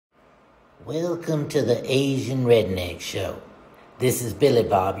Welcome to the Asian Redneck Show. This is Billy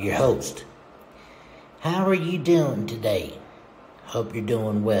Bob, your host. How are you doing today? Hope you're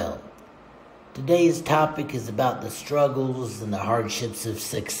doing well. Today's topic is about the struggles and the hardships of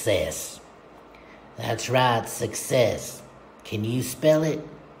success. That's right, success. Can you spell it?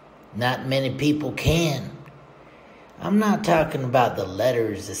 Not many people can. I'm not talking about the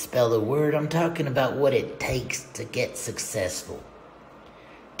letters that spell the word. I'm talking about what it takes to get successful.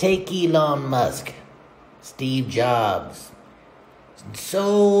 Take Elon Musk, Steve Jobs, and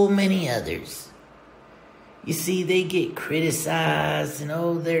so many others. You see, they get criticized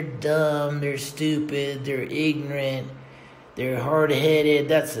and they're dumb, they're stupid, they're ignorant, they're hard-headed,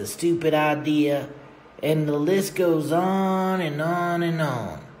 that's a stupid idea. And the list goes on and on and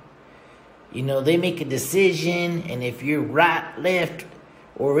on. They make a decision, and if you're right, left,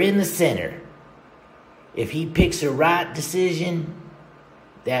 or in the center, if he picks a right decision,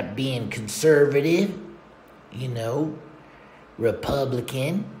 that being conservative,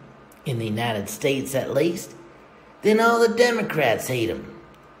 Republican, in the United States at least, then all the Democrats hate him.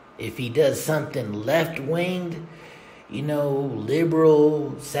 If he does something left-winged,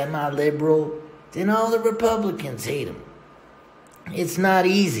 liberal, semi-liberal, then all the Republicans hate him. It's not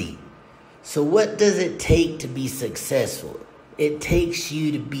easy. So what does it take to be successful? It takes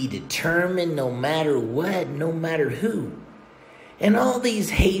you to be determined no matter what, no matter who. And all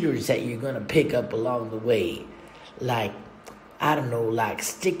these haters that you're going to pick up along the way, like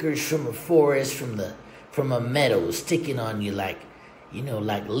stickers from a forest, from a meadow, sticking on you like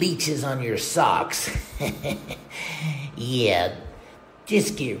leeches on your socks. Yeah,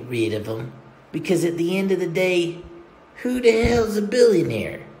 just get rid of them. Because at the end of the day, who the hell's a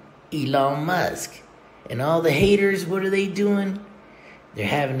billionaire? Elon Musk. And all the haters, what are they doing? They're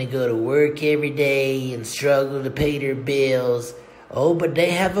having to go to work every day and struggle to pay their bills. Oh, but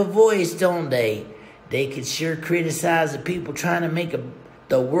they have a voice, don't they? They could sure criticize the people trying to make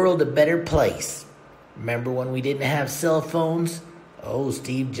the world a better place. Remember when we didn't have cell phones? Oh,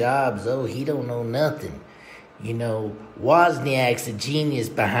 Steve Jobs, he don't know nothing. Wozniak's a genius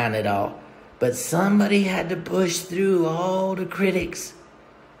behind it all. But somebody had to push through all the critics.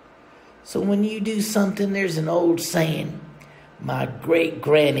 So when you do something, there's an old saying. My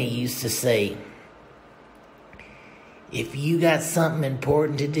great-granny used to say, if you got something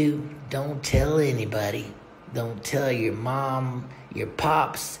important to do, don't tell anybody. Don't tell your mom, your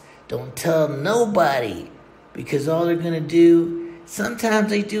pops. Don't tell nobody. Because all they're going to do, sometimes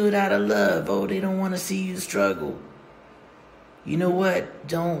they do it out of love. Oh, they don't want to see you struggle. You know what?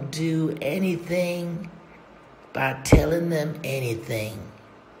 Don't do anything by telling them anything.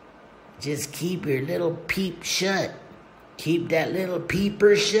 Just keep your little peep shut. Keep that little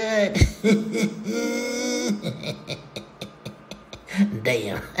peeper shut.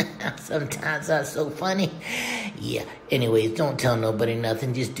 Damn. Sometimes that's so funny. Yeah. Anyways, don't tell nobody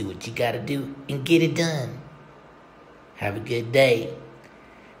nothing. Just do what you gotta do and get it done. Have a good day.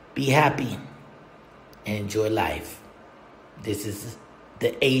 Be happy. And enjoy life. This is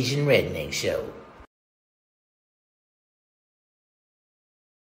the Asian Redneck Show.